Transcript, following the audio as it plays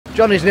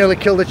Johnny's nearly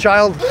killed a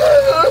child.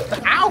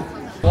 Ow!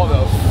 What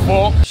the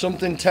fuck?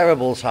 Something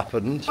terrible's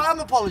happened. I'm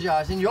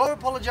apologising, you're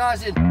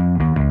apologising.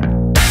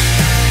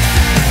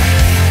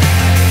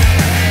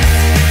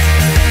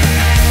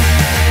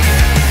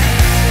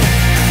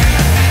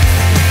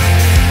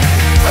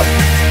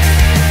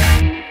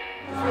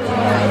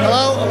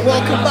 Hello and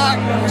welcome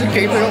back to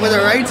Keeping Up with the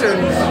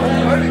Reytons.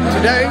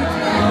 Today,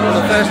 for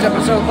the first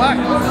episode back,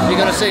 you're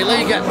going to see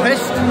Lee get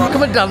pissed.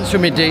 Come and dance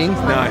with me, Dean.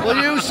 No.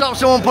 Will you stop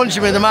someone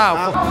punching me in the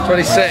mouth?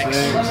 26.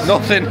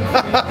 Nothing.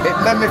 It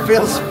made me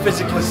feel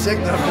physically sick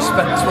that I've just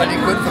spent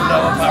 20 quid for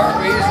no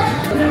apparent reason.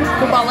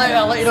 Come back later,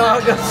 I'll let you know how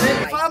it goes.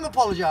 If I'm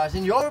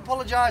apologising, you're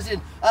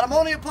apologising, and I'm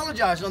only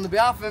apologising on the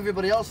behalf of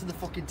everybody else in the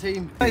fucking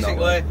team.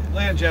 Basically,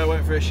 Lee and Joe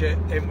went for a shit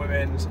in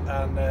women's,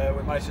 and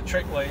we managed to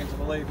trick Lee into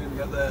believing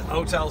that the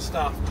hotel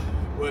staff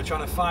were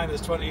trying to fine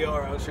us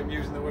 €20 from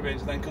using the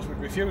women's, and then because we'd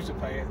refused to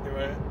pay it, they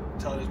were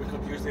telling us we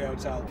couldn't use the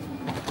hotel.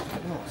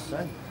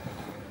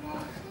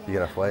 You're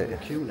gonna have to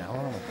wait. Queue now,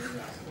 aren't I?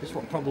 This was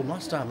what problem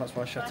last time, that's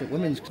why I shut it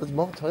women's. There's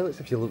more toilets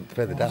if you look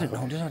further down.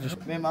 Did I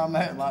just... Me and my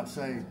mate like to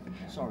say,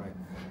 sorry,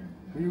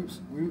 we use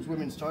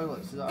women's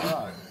toilets, is that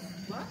alright?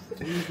 What?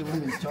 We use the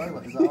women's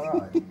toilet, is that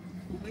alright?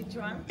 Which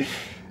one?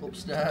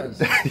 Upstairs.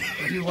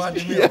 Did you wind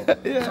me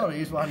up? Yeah. Sorry,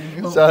 he's winding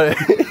me up. Sorry.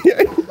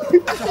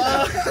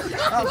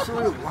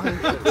 Absolute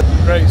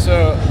wanker. Right,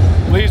 so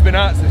Lee's been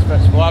out to this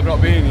festival, I've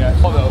not been yet.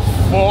 What the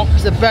fuck?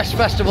 It's the best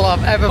festival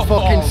I've ever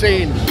fucking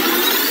seen.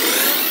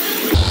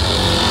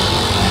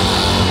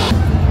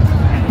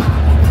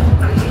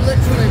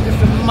 Literally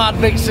just a mad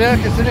big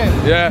circus, isn't it?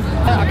 Yeah.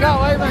 I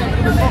can't wait, mate.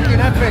 It's fucking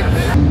epic.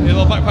 Your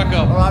little backpack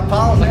up. Alright,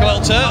 pal. Like a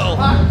little turtle.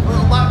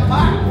 Little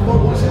backpack.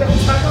 What's the little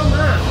tag on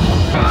that?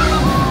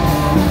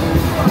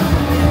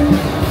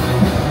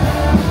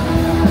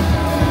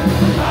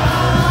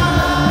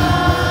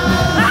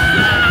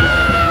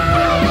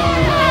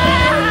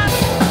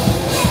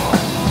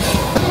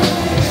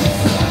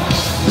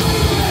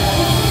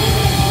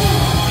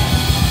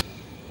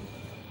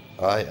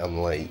 I am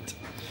late.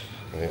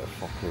 I need a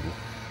fucking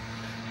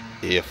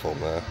earful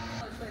now.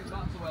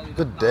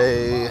 Good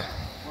day.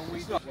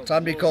 What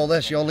time do you call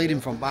this? You're leading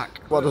from back.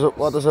 What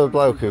does a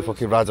bloke who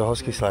fucking rides a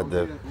husky sled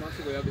do?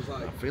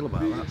 I feel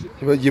about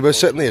that. You were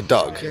certainly a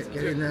dog. Get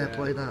in there,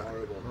 play that.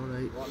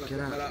 Alright, get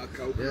out.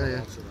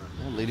 Yeah.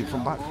 I'm leading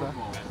from back there.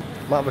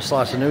 Might have a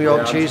slice of New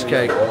York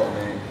cheesecake.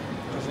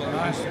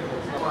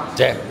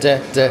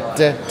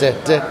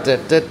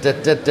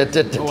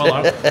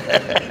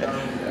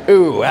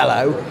 Ooh,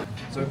 hello.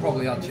 So we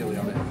probably had chilli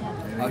on it.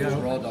 I just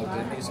raw dogged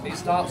it. It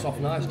starts off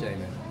nice,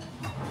 Jamie.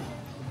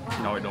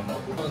 No, it don't.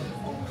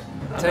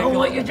 Take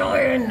what you're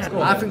doing!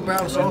 I think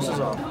brown sauce is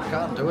on. I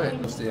can't do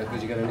it. Because you're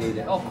going to need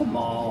it. Oh, come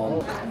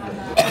on!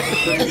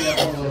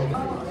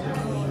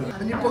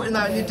 And you're putting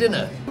that in your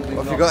dinner?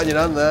 What have you got in your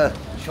hand there?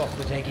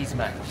 Chocolate eggies,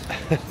 mate.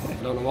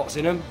 Don't know what's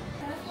in them.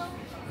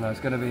 No,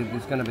 it's going to be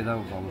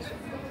those ones.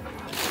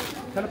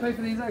 Can I pay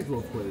for these eggs,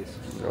 love, please?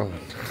 Oh.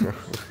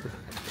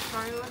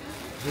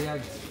 The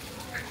eggs.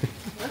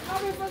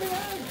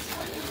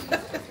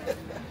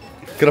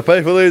 Can I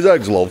pay for these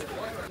eggs, love?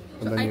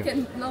 I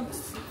can not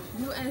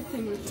do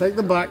anything with Take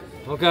them back.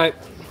 Okay.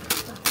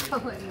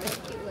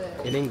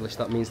 it. In English,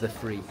 that means they're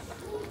free.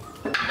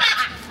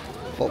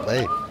 Fuck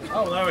me.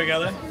 Oh, there we go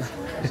then.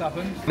 What's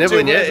happened?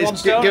 Nibbling, yeah? Birds, One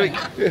Stoney.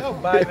 Oh,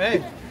 bite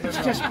me. It's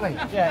just plain.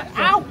 Yeah.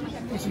 Ow!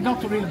 It's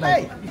not a real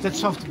bite. It's a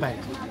soft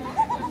bite.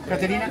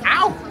 Katerina,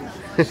 ow!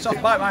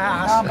 Soft bite my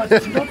ass. But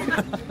it's not.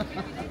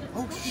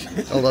 Oh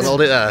shit. Hold on,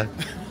 hold it there.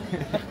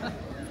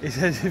 He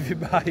says if you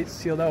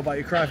bite, you'll know about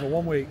your cry for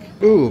 1 week.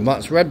 Ooh,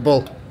 Matt's Red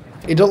Bull.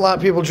 He don't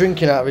like people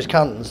drinking out of his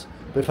cans,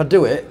 but if I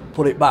do it,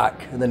 put it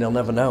back, and then he'll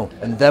never know.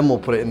 And then we'll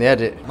put it in the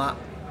edit. Matt.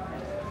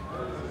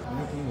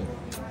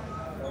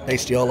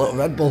 Tasty all little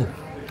Red Bull.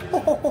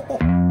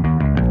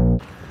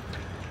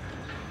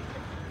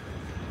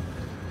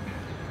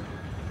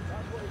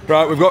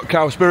 Right, we've got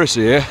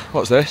Cowspiracy here.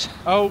 What's this?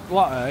 Oat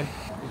latte is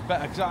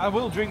better, because I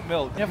will drink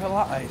milk. You have a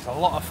latte, it's a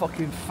lot of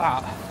fucking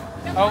fat.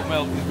 Oat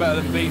milk is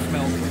better than beef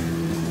milk.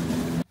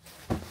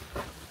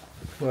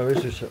 Where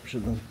is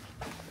reception then?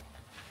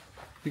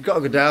 You've got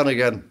to go down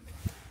again.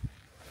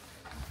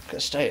 Look at the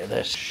state of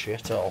this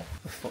shithole.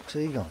 The fuck's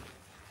he gone?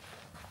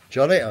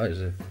 Johnny, or is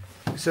it?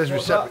 It says,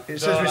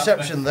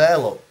 reception there,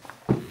 look.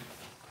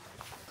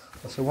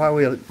 So why are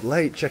we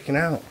late checking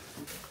out?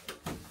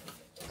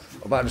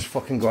 I might just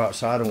fucking go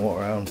outside and walk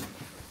around.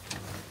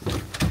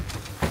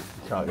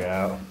 Can't get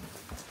out.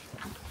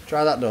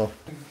 Try that door.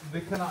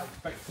 They cannot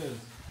expect us.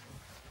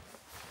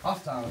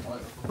 Last time I was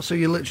like... So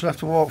you literally have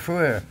to walk through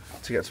here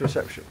to get to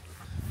reception?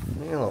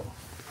 You know,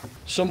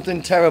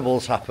 something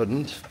terrible's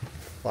happened,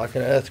 like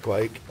an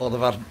earthquake, or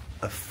they've had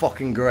a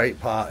fucking great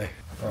party.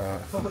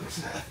 Alright. Fuck's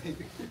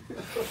sake.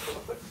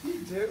 What do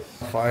you do?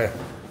 Fire.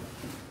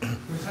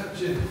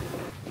 Reception.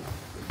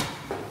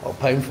 Oh,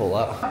 painful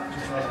that.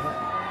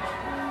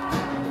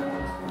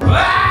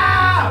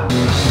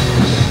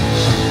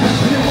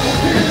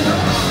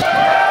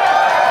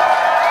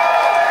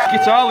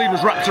 guitar lead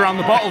was wrapped around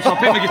the bottle, so I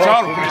picked the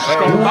guitar up and it's just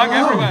got a bag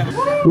everywhere.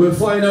 We were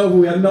flying over,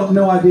 we had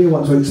no idea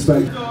what to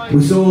expect.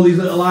 We saw all these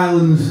little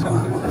islands.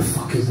 Oh, what the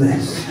fuck is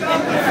this?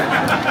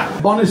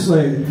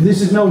 Honestly,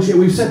 this is no shit.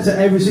 We've said to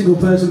every single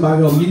person back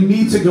home, you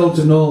need to go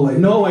to Norway.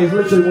 Norway is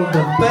literally one of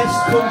the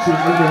best countries in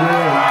the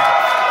world.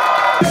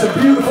 It's a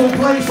beautiful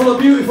place full of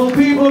beautiful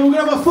people and we're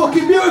going to have a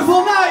fucking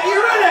beautiful night. Are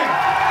you ready?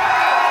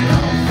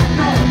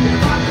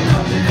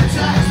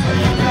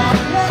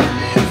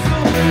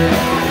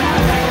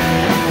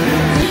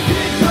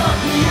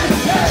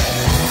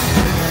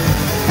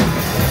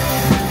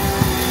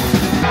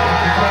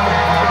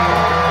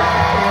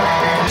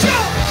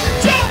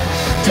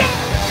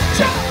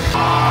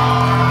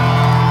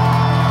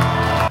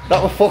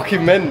 That was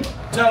fucking mint.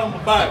 Tell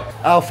them about.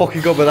 How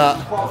fucking good with that?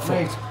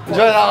 Enjoy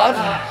that, lad.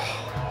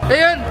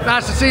 Ian,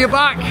 nice to see you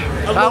back.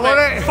 I love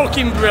it.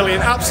 Fucking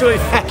brilliant, absolutely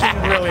fucking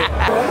brilliant.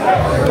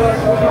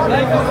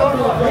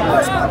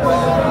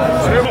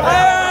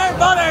 Hey,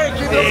 buddy!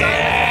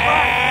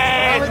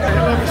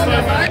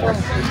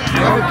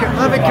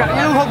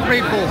 You hug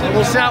people.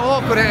 We'll see how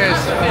awkward it is.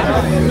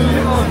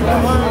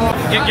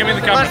 Give me the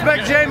camera. Let's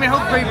make Jamie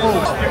hug people.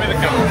 Give me the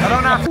camera. I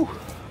don't have to.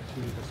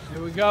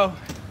 Here we go.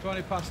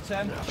 20 past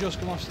 10. Just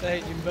come off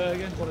stage in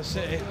Bergen. What a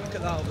city. Look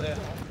at that up there.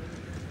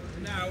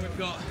 Now we've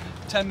got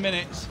 10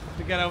 minutes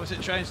to get over to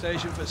the train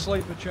station for a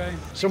sleeper train.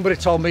 Somebody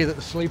told me that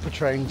the sleeper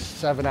train's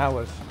 7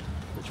 hours,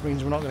 which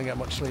means we're not going to get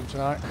much sleep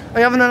tonight. Are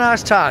you having a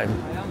nice time? I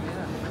am,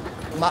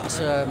 yeah. Matt's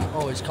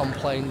always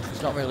complained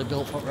it's not really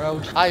built for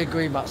road. I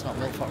agree, Matt's not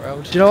built for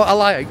road. Do you know what I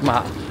like,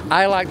 Matt?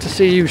 I like to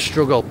see you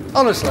struggle.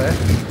 Honestly,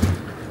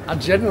 I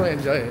genuinely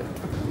enjoy it.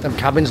 Them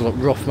cabins look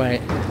rough,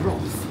 mate.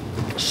 Rough?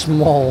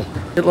 Small.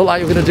 It looked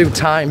like you were going to do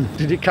time.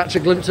 Did you catch a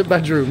glimpse at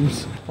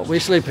bedrooms? What, were you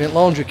sleeping in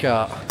laundry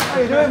cart? How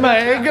you doing,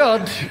 mate? Are you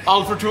good?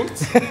 All for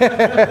truth.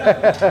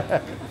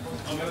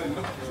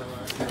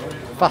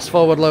 Fast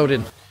forward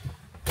loading.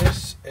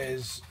 This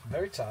is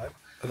very tight.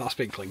 That's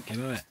been clinking,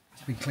 isn't it?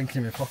 It's been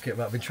clinking in my pocket,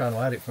 but I've been trying to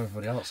hide it from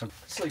everybody else.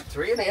 Sleep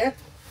 3 in here.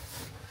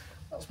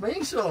 That's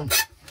me, son.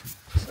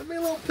 Send me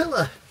a little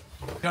pillow.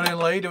 Johnny and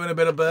Lee doing a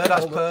bit of bird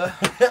as per.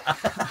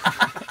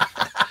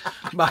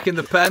 Back in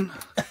the pen.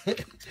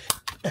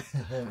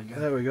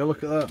 There we go,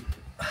 look at that.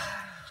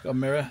 It's got a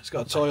mirror, it's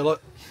got a toilet.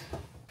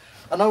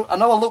 I know I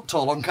look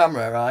tall on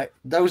camera, right?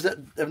 Those that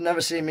have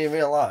never seen me in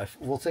real life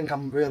will think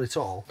I'm really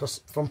tall.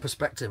 Because from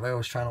perspective, I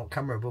always try and hold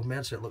camera above my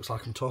head so it looks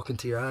like I'm talking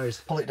to your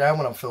eyes. Pull it down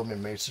when I'm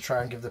filming me to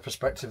try and give the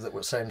perspective that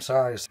we're the same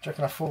size. Do you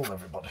reckon I fooled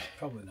everybody?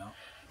 Probably not.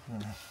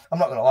 I'm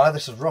not going to lie,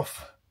 this is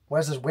rough.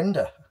 Where's this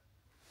window?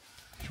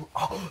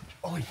 Oh,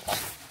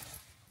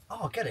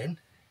 get in.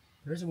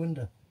 There is a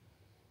window.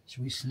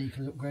 Should we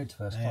sneakily upgrade to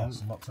first class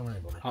and not tell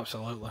anybody?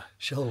 Absolutely.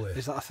 Shall we?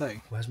 Is that a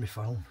thing? Where's my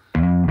phone?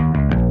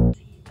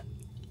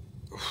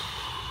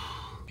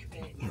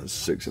 It's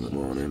 6 in the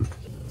morning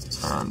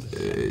and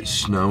it's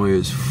snowy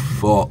as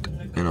fuck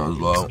in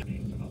Oslo.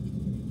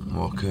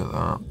 Look at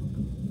that.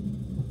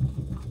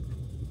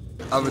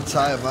 I'm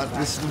retired, man.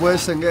 This is the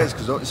worst thing is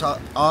because it's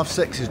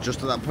 6:30 is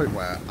just at that point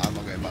where I'm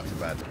not going back to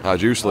bed.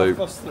 How'd you sleep?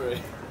 3:30.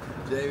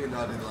 Jamie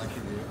nodding like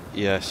you do.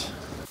 Yes.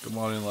 Good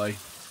morning, Lee.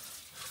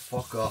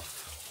 Fuck off.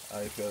 How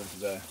are you feeling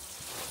today?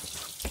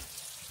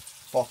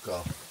 Fuck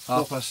off.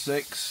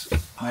 6:30.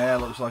 My hair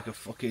looks like a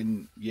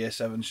fucking year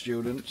 7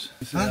 student.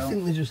 I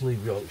think they just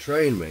leave you on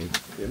train, mate.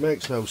 It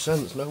makes no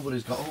sense.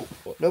 Nobody's got up.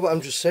 No, but I'm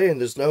just saying,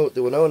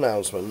 there were no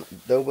announcement.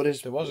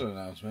 Nobody's. There was an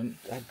announcement.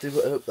 I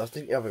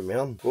think you're having me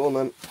on. Go on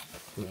then.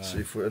 Let's see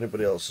if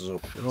anybody else is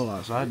up. They're all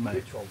outside,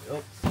 mate.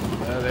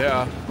 There they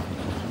are.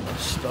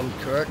 Stand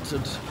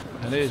corrected.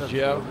 And here's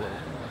Joe.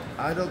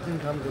 I don't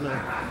think I'm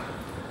gonna.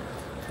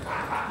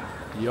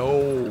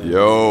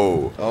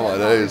 Yo. Oh my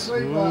days.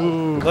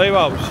 Lee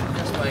Bobs.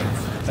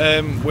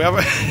 We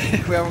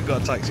haven't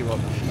got a taxi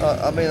one.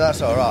 I mean,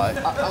 that's alright.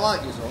 I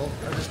like you all.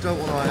 I just don't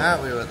want to hang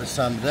out with you at this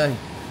time of day.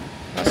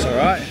 That's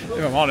alright. If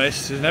I'm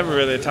honest, there's never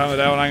really a time of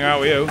day when I hang out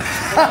with you. No,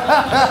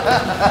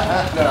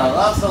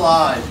 that's a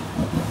lie.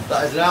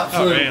 That is an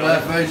absolute really.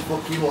 barefaced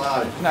fucking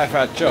lie. No, if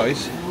I had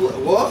choice.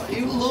 What?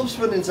 You love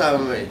spending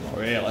time with me.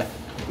 Really?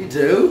 You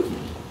do?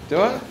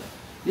 Do I?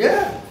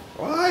 Yeah.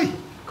 Why?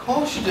 Of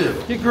course you do.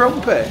 You're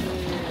grumpy.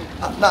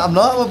 No, I'm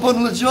not. I'm a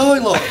bundle of joy,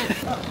 look.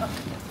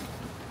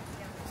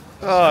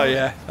 Oh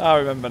yeah, I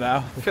remember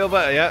now. Feel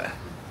better yet?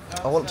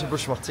 I want to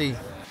brush my teeth.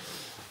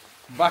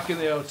 Back in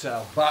the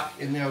hotel. Back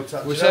in the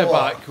hotel. We say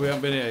back, we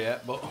haven't been here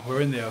yet, but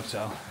we're in the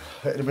hotel.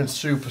 It'd have been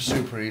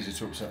super easy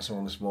to upset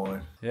someone this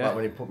morning. Yeah. Like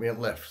when you put me at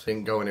lift,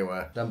 didn't go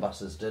anywhere. Them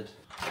bastards did.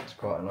 It's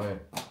quite annoying.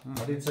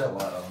 I did say it like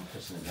that, I'm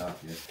pissing it down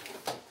for you.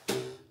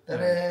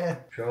 Ta-da!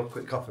 Should I have a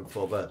quick coffee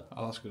before bed?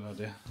 Oh, that's a good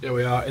idea. Here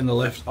we are in the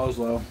lift,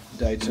 Oslo,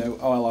 day 2.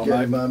 Oh, hello,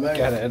 Get mate. in, mate.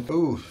 Get in.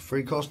 Ooh,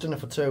 3-course dinner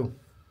for 2.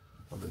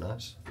 That'd be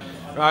nice.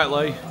 Right,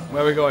 Lee,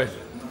 where are we going?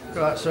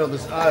 Right, so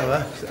there's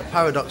either a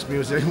Paradox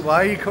Museum.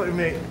 Why are you cutting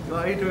me?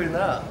 Why are you doing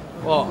that?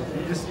 What?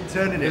 You're just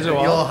turning it Is at it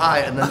what? your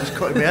height and then just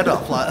cutting my head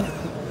off like.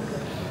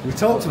 We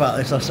talked about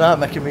this last night,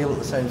 making me look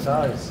the same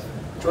size. Do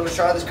you want to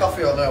try this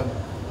coffee or no?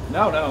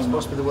 No, no. It's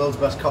supposed to be the world's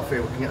best coffee.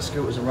 We can get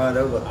scooters and ride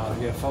over. Oh,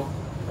 yeah, fuck.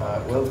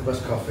 World's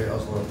best coffee,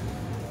 Oslo.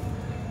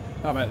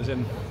 No, mate, as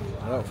in,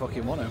 I don't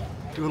fucking want to.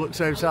 Do we look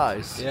same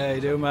size? Yeah,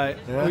 you do, mate.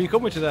 Yeah. Who are you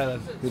coming today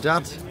then? Your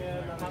dad?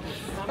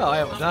 Oh, I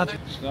am my dad.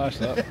 It's nice,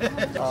 that.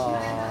 Oh,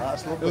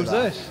 that's lovely. Who's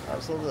this?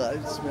 That's lovely. That.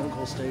 It's my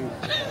Uncle Steve.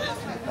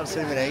 I've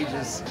seen him in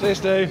ages. See you,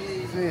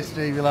 Steve. See you,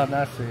 Steve. You'll have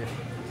nice to see you.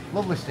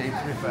 Lovely Steve,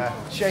 to be fair.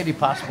 Shady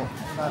passport.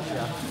 Nice,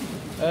 yeah.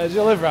 Does he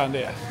live around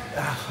here?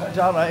 I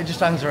don't know, he just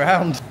hangs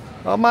around.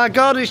 Oh my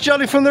God, it's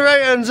Johnny from the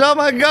Reytons. Oh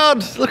my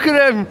God, look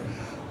at him.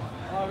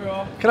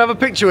 Can I have a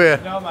picture here?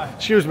 No, mate.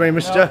 Excuse me,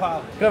 mister. No,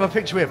 pal. Can I have a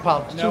picture here,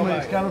 pal? It's No, 2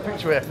 minutes. mate. Can I have a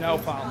picture here? No,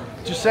 pal.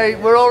 Just say,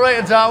 we're all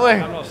Reytons, aren't we?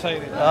 I'm not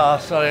saying it. Oh,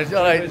 sorry.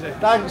 All right.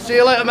 Thanks. See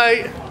you later,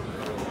 mate.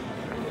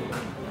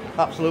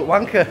 Absolute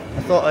wanker.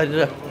 I thought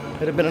it'd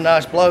have been a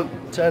nice bloke.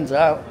 Turns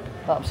out,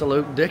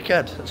 absolute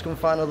dickhead. Let's go and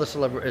find other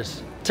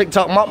celebrities.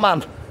 TikTok Mop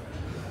Man.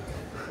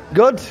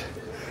 Good.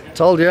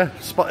 Told you.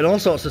 Spotted all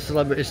sorts of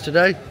celebrities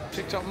today.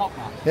 TikTok Mop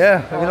Man? Yeah.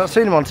 Have you not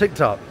seen him on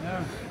TikTok?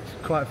 No.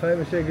 Quite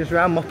famous. He goes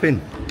around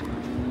mopping.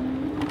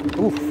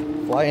 Oof.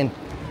 Flying.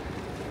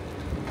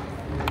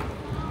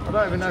 I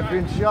don't even know if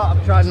being shot.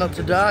 I'm trying not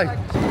to die.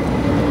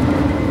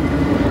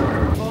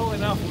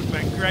 Falling off would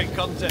make great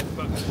content,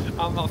 but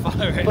I'm not a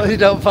fan of it. But you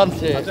don't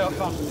fancy it? I don't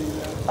fancy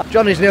it.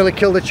 Johnny's nearly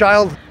killed a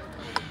child.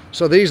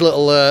 So these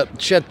little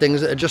shed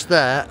things that are just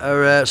there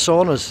are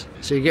saunas.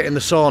 So you get in the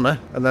sauna,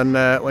 and then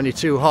when you're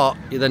too hot,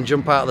 you then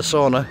jump out of the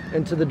sauna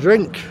into the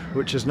drink,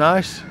 which is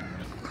nice.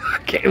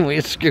 Getting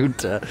with a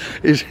scooter.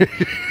 He's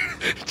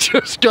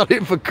just got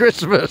it for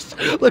Christmas.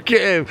 Look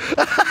at him.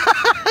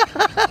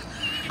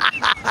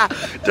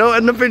 Don't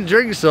end up in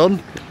drink,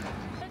 son.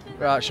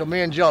 Right, so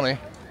me and Johnny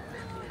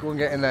go and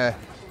get in there.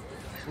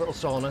 Little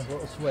sauna,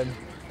 little swim.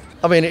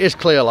 I mean, it is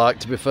clear, like,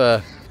 to be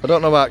fair. I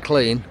don't know about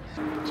clean.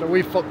 So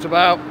we fucked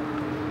about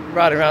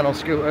riding around on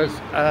scooters,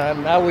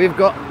 and now we've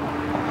got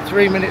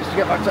 3 minutes to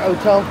get back to the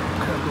hotel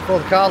before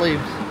the car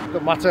leaves.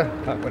 Doesn't matter,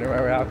 can't go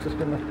anywhere we are, just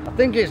gonna... I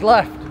think it's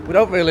left. We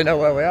don't really know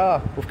where we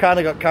are. We've kind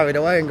of got carried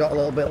away and got a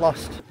little bit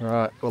lost.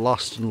 Right, we're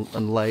lost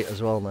and late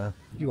as well now.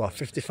 You are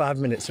 55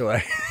 minutes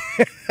away.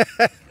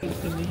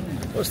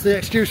 What's the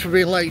excuse for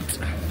being late?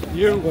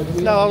 You.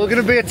 No, we're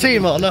going to be a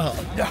team or not?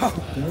 No.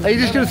 Are you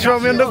just going to throw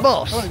me under the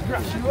bus?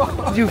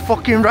 You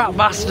fucking rat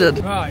bastard.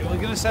 Right, we're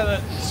going to say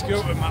that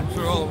scooter maps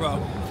are all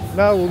wrong.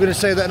 No, we're going to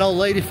say that an old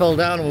lady fell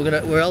down and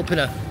we're helping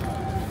her.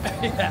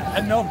 Yeah,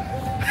 a nun.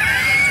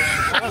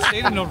 I've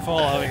seen a nun fall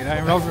out, you know,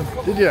 in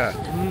Rotherham. Did you?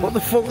 What the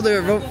fuck were they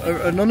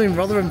a nun in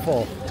Rotherham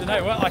for? I don't know,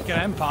 it went like an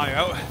empire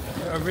out,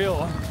 a real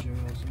one.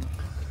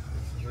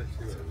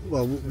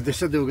 Well, they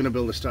said they were going to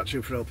build a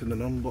statue for helping the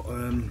nun, but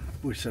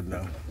we said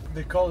no.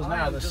 They call us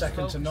now the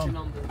second to none.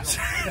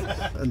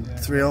 And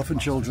 3 orphan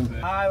children.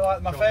 I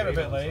like my favourite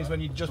bit, Lee, is when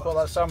you just bought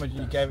that sandwich and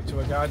you gave it to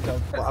a guide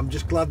dog. But I'm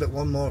just glad that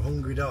one more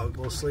hungry dog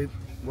will sleep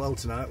well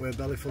tonight with a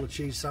belly full of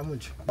cheese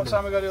sandwich. What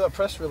time are we going to do that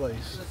press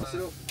release?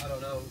 I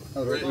don't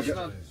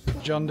know.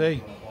 John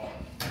D.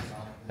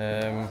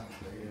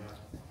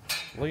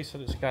 Lee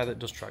said it's a guy that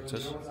does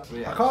tractors.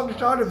 I can't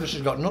decide if this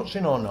has got nuts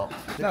in or not.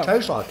 It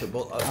tastes like it,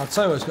 but I'll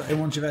tell you what, it's got in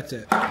once you've had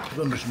it. it's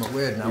going to be something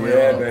weird now.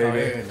 Yeah,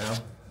 baby.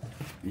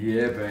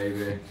 Yeah,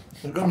 baby.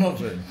 It's got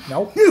nuts in.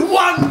 No. You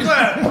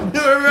wanker! You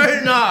were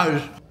very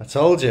nice. I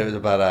told you it was a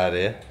bad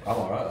idea. I'm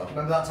alright though.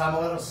 Remember that time I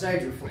went on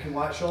stage with fucking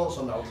white shorts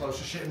on? I was close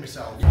to shitting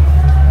myself.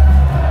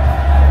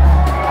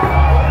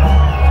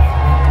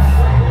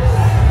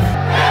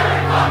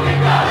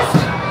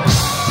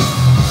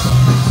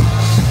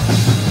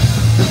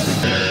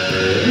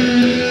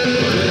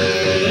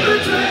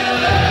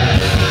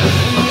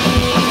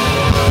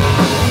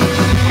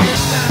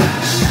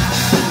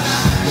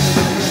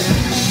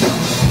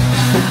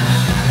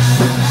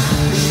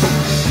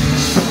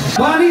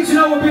 But I need to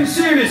know we're being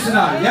serious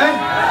tonight, yeah?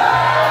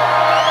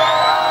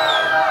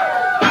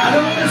 I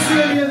don't want to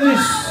see any of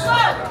this. You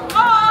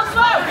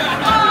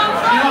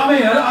know what I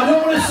mean? I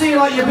don't want to see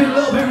like you've been a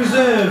little bit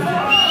reserved.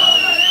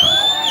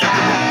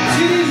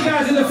 See these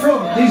guys in the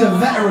front? These are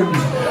veterans.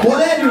 What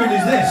they're doing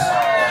is this.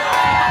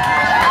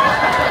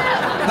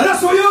 And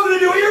that's what you're going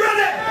to do. Are you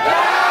ready?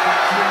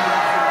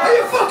 Are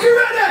you fucking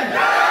ready?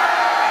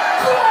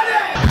 Come on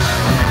then!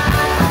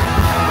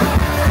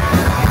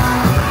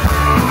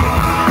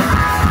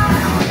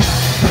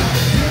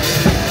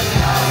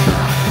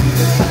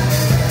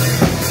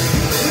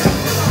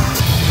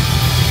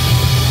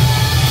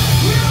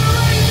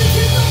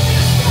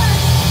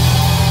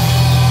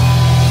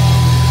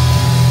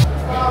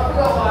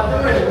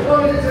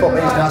 Fuck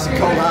these guys and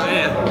call that.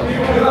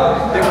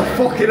 They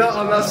were fucking up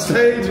on that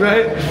stage,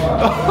 mate.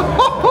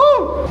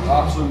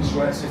 Absolute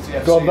sweat city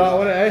FC. Go on, that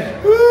one,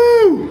 eh?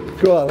 Woo!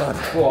 Go on, lad.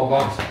 Go on,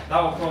 lads.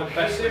 That was probably the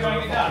best thing about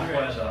your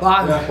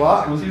dad.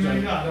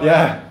 What?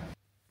 Yeah.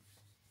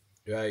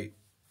 Right,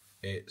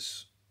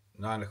 it's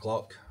 9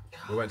 o'clock.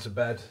 We went to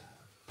bed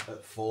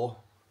at 4.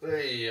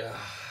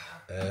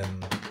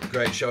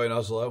 Great show in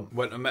Oslo.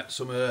 Went and met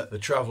some of the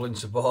travelling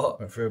support.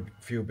 Went for a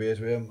few beers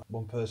with him.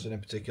 One person in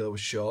particular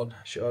was Sean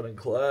and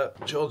Claire.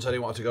 Sean said he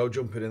wanted to go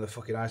jumping in the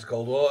fucking ice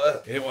cold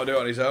water. He didn't want to do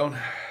it on his own.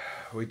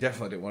 We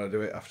definitely didn't want to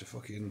do it after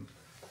fucking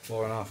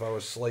 4.5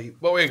 hours sleep.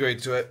 But we agreed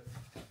to it.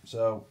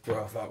 So we're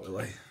off out with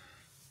Lee.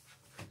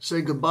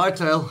 Say goodbye,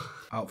 Tail.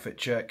 Outfit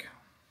check.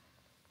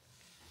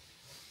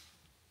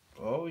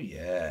 Oh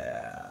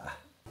yeah.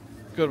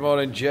 Good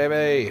morning,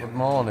 Jamie. Good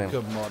morning.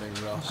 Good morning,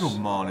 Ross. Good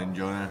morning,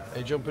 Johnny. Are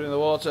you jumping in the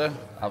water?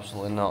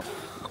 Absolutely not.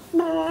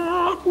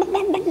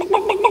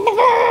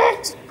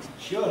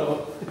 Shut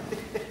up.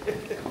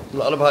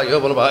 What about you?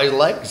 What about his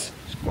legs?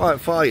 It's quite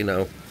far, you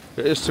know.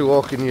 It is to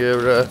walk in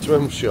your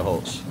swim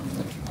shorts.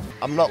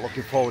 I'm not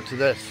looking forward to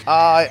this.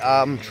 I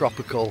am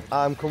tropical.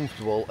 I'm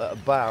comfortable at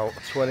about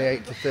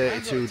 28 to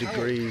 32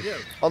 degrees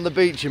on the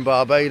beach in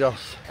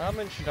Barbados. I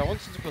mentioned I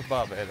wanted to go to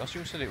Barbados.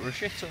 You said it was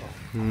a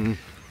shithole.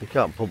 You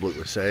can't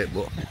publicly say it,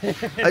 but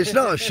it's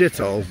not a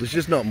shithole. There's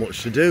just not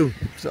much to do.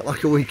 It's not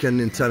like a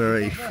weekend in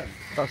Tenerife.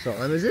 That's not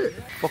them, is it?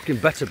 Fucking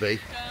better be.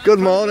 Good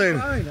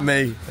morning.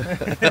 Me.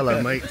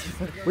 Hello, mate.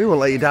 We won't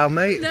let you down,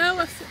 mate.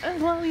 No,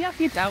 well, you have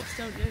your doubts,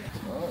 don't you?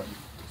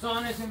 So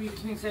on it's going to be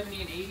between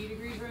 70 and 80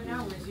 degrees right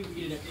now. We're going to see if we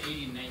get it up to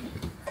 80 and 90.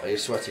 Are you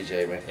sweaty,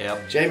 Jamie? Yeah.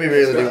 Jamie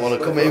really didn't want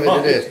to come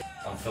either, did he?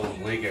 I'm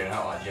feeling Lee going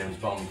out like James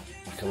Bond.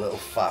 Like a little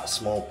fat,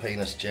 small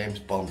penis James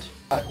Bond.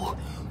 Adrenaline!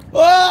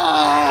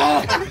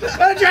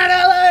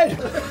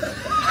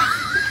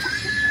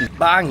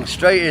 Bang,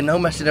 straight in, no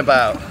messing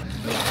about.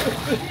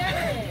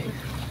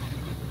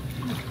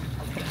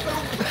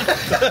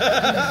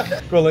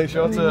 Go on, Lee,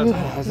 your turn.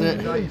 That's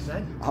it.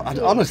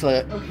 Honestly,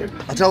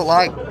 I don't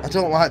like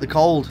the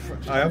cold.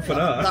 I am for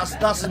that.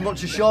 That's as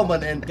much as Sean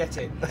went in. Get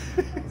in.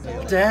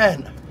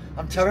 Dan,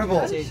 I'm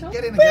terrible. Get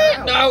in and get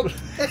out. No!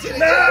 Get in and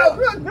No!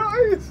 get out.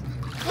 Noise!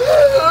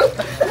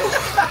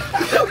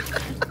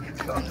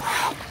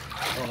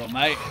 Oh,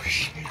 mate. Oh,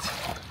 shit.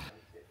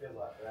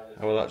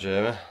 How was that,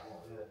 Jamie?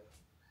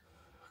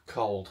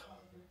 Cold.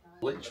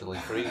 Literally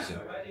freezing.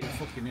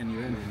 Fucking in,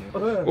 you're in.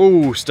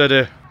 Ooh,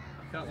 steady.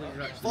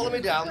 Follow me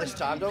down this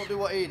time, don't do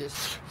what he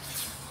does.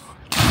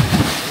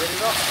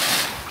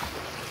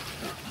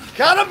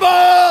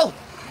 Cannonball!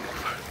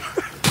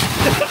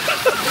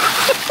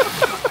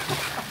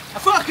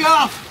 Fuck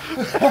off!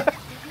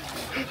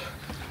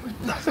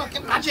 That's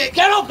fucking magic.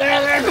 Get up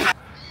there then.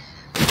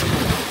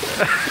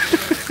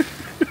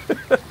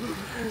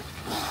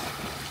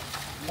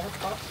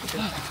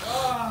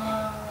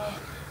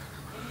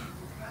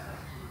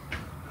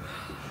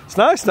 It's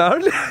nice now,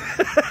 isn't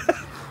it?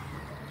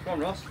 Come on,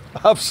 Ross.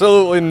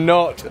 Absolutely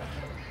not.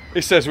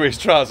 He says with his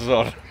trousers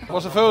on.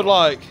 What's the food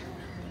like?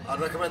 I'd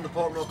recommend the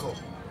pork knuckle.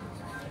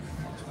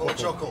 Pork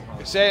chuckle.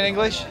 Say it in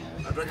English.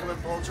 I'd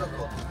recommend pork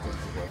chuckle.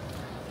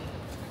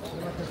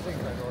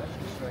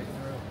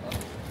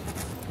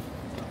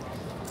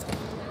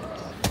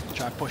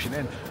 Try pushing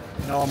in.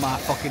 No, my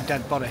fucking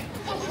dead body.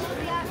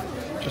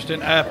 Just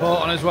in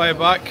airport on his way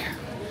back.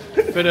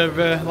 Bit of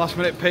last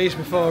minute peace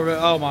before.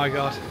 Oh my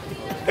god.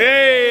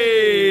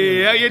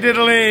 Hey, how you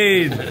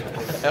diddling?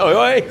 Oi,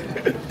 oi.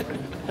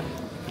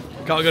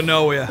 Can't go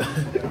nowhere.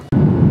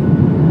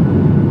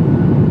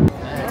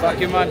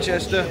 Back in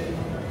Manchester.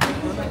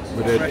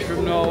 We did. Fresh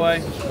from Norway.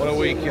 What a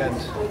weekend.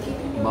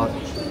 Mad.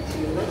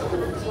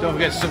 Don't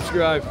forget to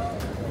subscribe.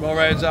 More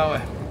Reytons out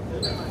there.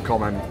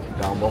 Comment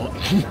down below.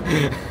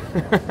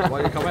 Why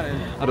are you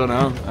commenting? I don't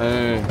know.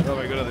 Not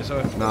very good at this,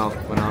 are we? No,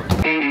 we're not.